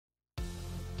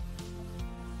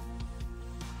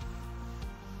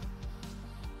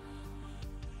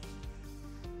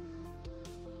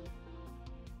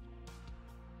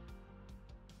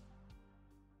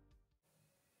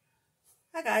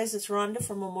Hi guys, it's Rhonda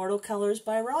from Immortal Colors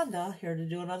by Rhonda, here to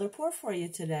do another pour for you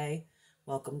today.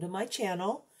 Welcome to my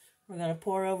channel. We're going to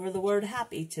pour over the word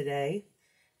happy today.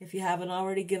 If you haven't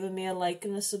already given me a like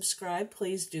and a subscribe,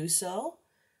 please do so,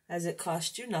 as it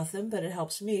costs you nothing, but it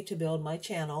helps me to build my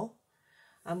channel.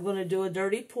 I'm going to do a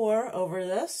dirty pour over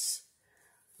this,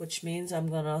 which means I'm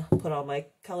going to put all my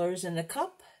colors in the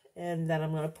cup, and then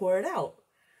I'm going to pour it out.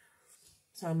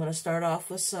 So I'm going to start off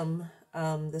with some,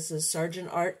 this is Sargent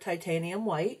Art Titanium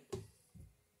White.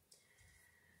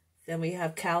 Then we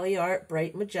have Caliart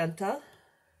Bright Magenta.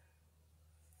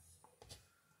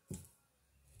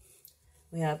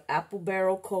 We have Apple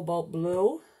Barrel Cobalt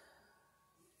Blue.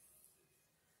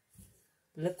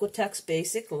 Liquitex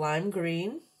Basic Lime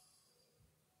Green.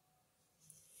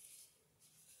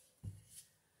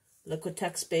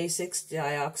 Liquitex Basics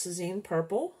Dioxazine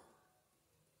Purple.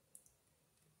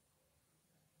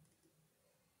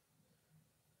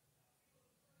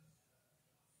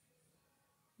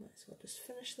 Might as well just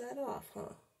finish that off,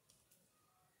 huh?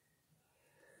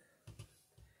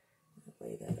 I'll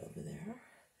lay that over there.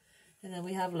 And then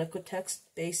we have Liquitex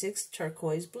Basics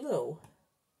Turquoise Blue.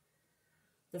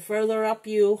 The further up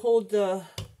you hold the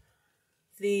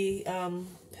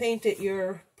paint that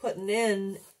you're putting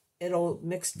in, it'll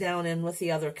mix down in with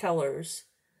the other colors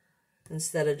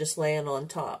instead of just laying on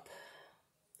top.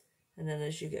 And then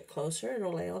as you get closer,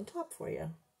 it'll lay on top for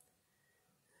you.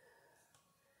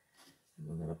 And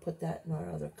we're going to put that in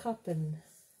our other cup, and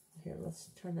here, let's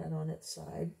turn that on its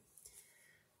side.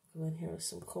 Go in here with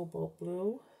some Cobalt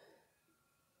Blue.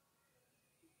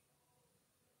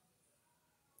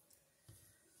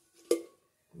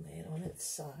 Lay it on its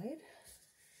side.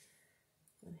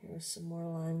 And here's some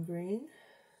more lime green.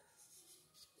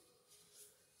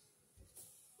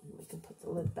 And we can put the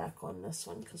lid back on this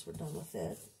one because we're done with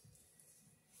it.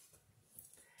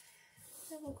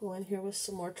 And we'll go in here with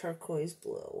some more turquoise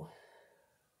blue.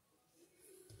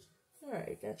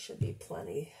 Alright, that should be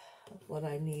plenty of what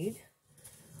I need.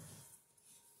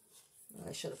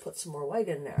 I should have put some more white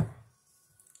in there.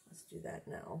 Let's do that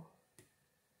now.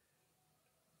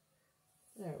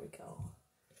 There we go.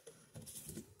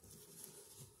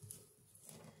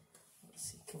 Let's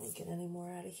see, can we get any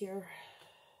more out of here?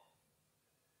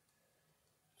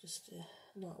 Just to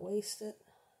not waste it.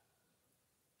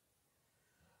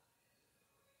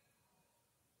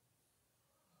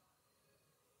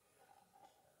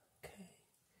 Okay.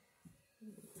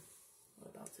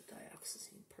 What about the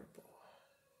Dioxazine purple?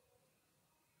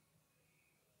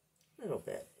 A little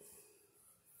bit.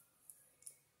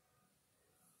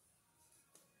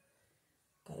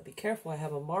 Gotta be careful. I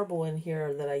have a marble in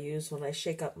here that I use when I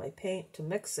shake up my paint to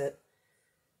mix it.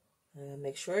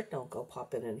 Make sure it don't go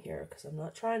popping in here because I'm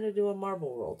not trying to do a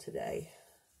marble roll today.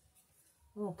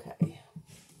 Okay.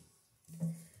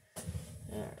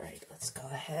 Alright, let's go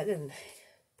ahead and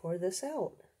pour this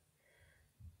out.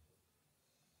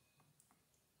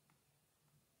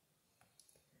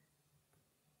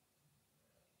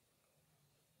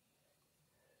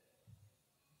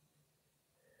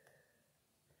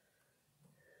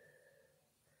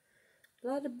 A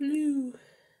lot of blue.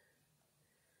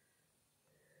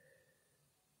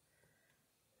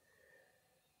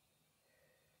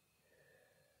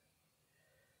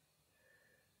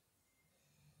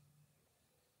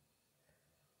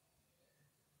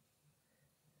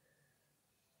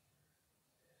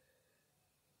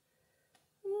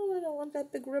 Oh, I don't want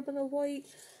that big ribbon of white.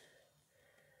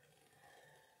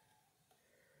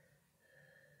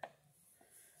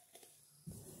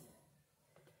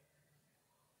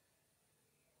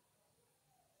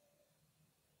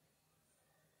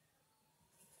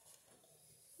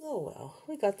 Oh well,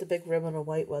 we got the big ribbon of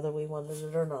white whether we wanted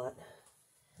it or not.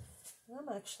 I'm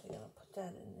actually going to put that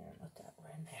in there, let that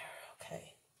one in there.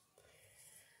 Okay.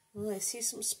 Well, I see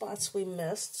some spots we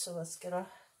missed, so let's get a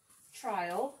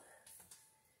trial.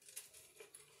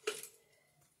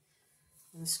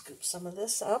 And scoop some of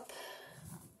this up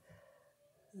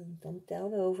and dump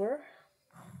down over.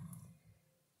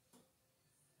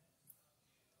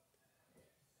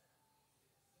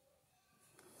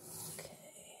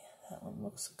 That one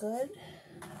looks good.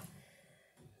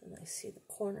 And I see the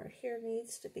corner here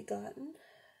needs to be gotten.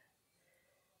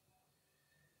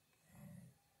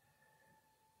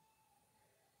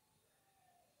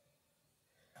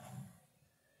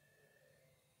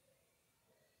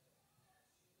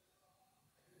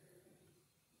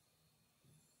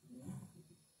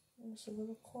 There's a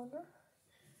little corner.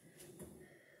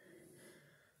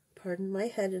 Pardon my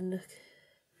head in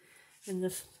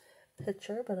the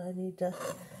picture, but I need to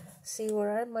see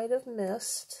where I might have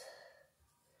missed.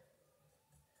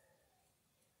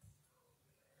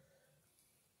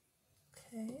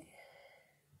 Okay.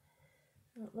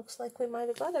 It looks like we might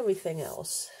have got everything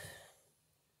else.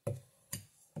 All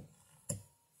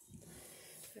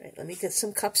right, let me get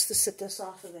some cups to sit this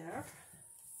off of there,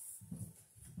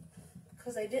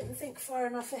 because I didn't think far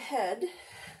enough ahead.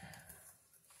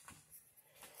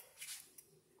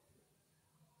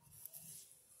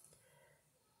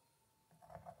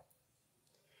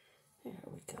 There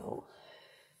we go.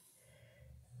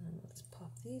 And let's pop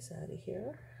these out of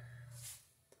here.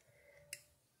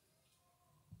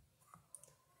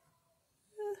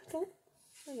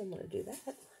 I don't want to do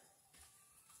that.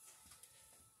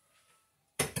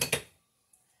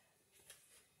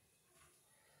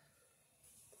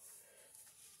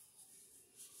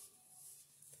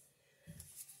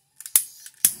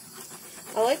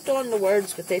 I like doing the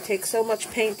words, but they take so much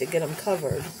paint to get them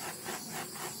covered.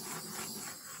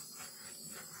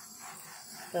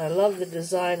 And I love the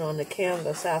design on the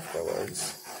canvas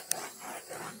afterwards.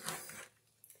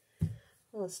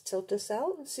 Well, let's tilt this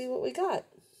out and see what we got.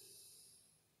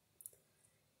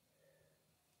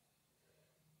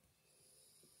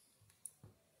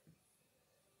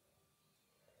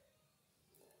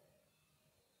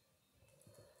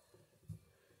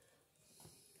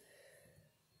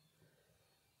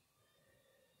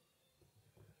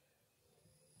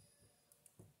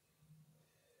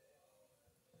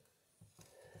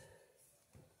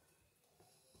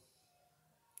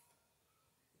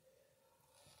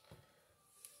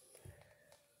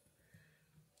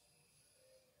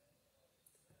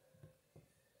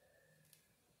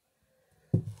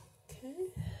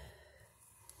 Okay,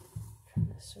 turn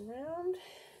this around,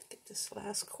 get this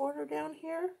last quarter down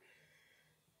here.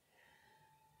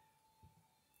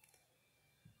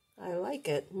 I like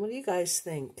it. What do you guys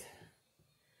think?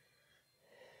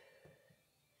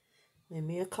 Leave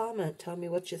me a comment. Tell me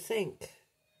what you think.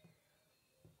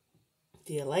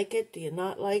 Do you like it? Do you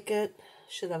not like it?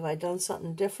 Have I done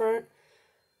something different?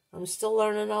 I'm still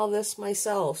learning all this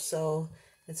myself, so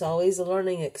it's always a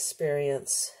learning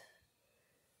experience.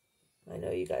 I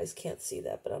know you guys can't see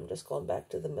that, but I'm just going back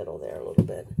to the middle there a little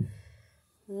bit.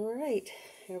 All right,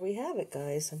 here we have it,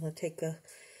 guys. I'm going to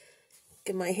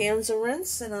give my hands a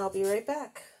rinse, and I'll be right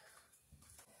back.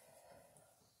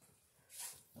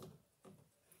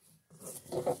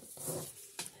 Nope,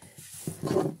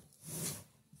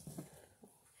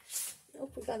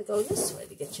 we got to go this way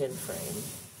to get you in frame.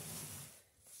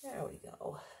 There we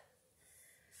go.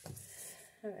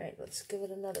 All right, let's give it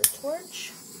another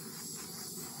torch.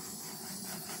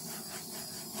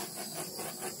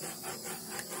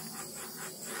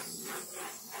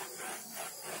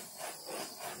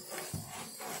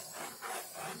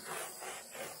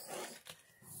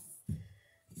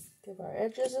 Give our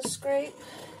edges a scrape.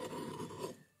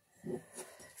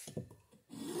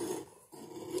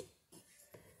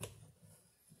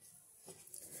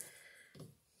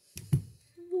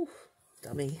 Ooh,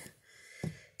 dummy.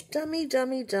 Dummy,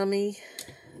 dummy, dummy.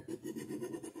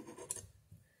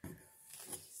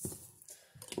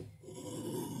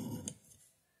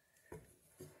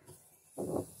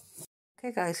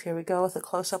 Okay guys, here we go with a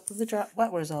close-up of the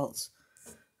wet results.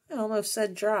 I almost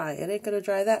said dry. It ain't going to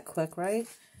dry that quick, right?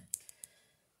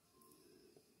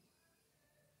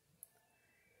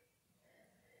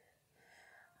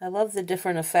 I love the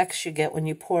different effects you get when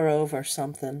you pour over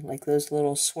something, like those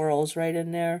little swirls right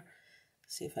in there.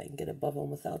 See if I can get above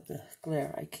them without the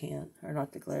glare. I can't, or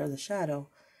not the glare, the shadow.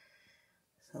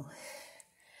 So,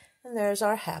 and there's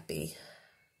our happy.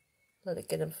 Let it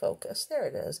get in focus. There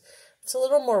it is. It's a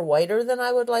little more whiter than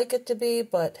I would like it to be,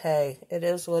 but hey, it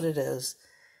is what it is.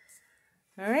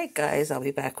 All right, guys, I'll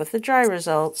be back with the dry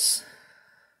results.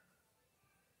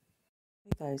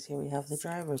 Hey guys, here we have the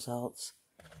dry results.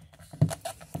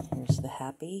 Here's the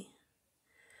happy.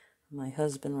 My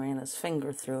husband ran his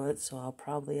finger through it, so I'll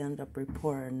probably end up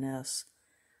repouring this.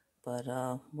 But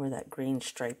where that green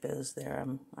stripe is there,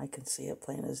 I can see it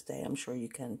plain as day. I'm sure you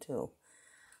can too.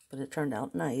 But it turned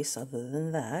out nice other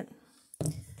than that.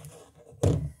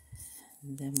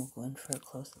 And then we'll go in for a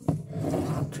close.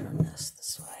 I'll turn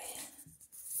this way.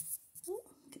 Ooh,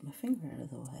 get my finger out of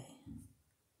the way.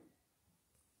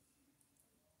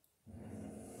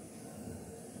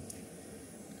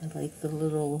 I like the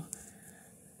little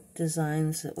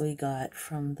designs that we got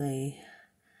from the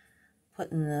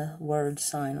putting the word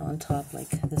sign on top like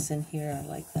this in here. I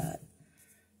like that.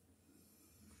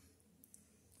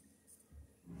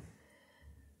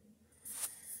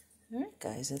 Alright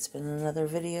guys, it's been another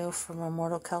video from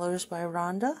Immortal Colors by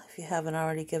Rhonda. If you haven't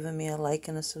already given me a like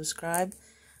and a subscribe,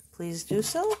 please do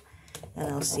so. And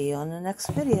I'll see you on the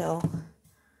next video.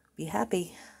 Be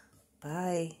happy.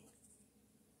 Bye.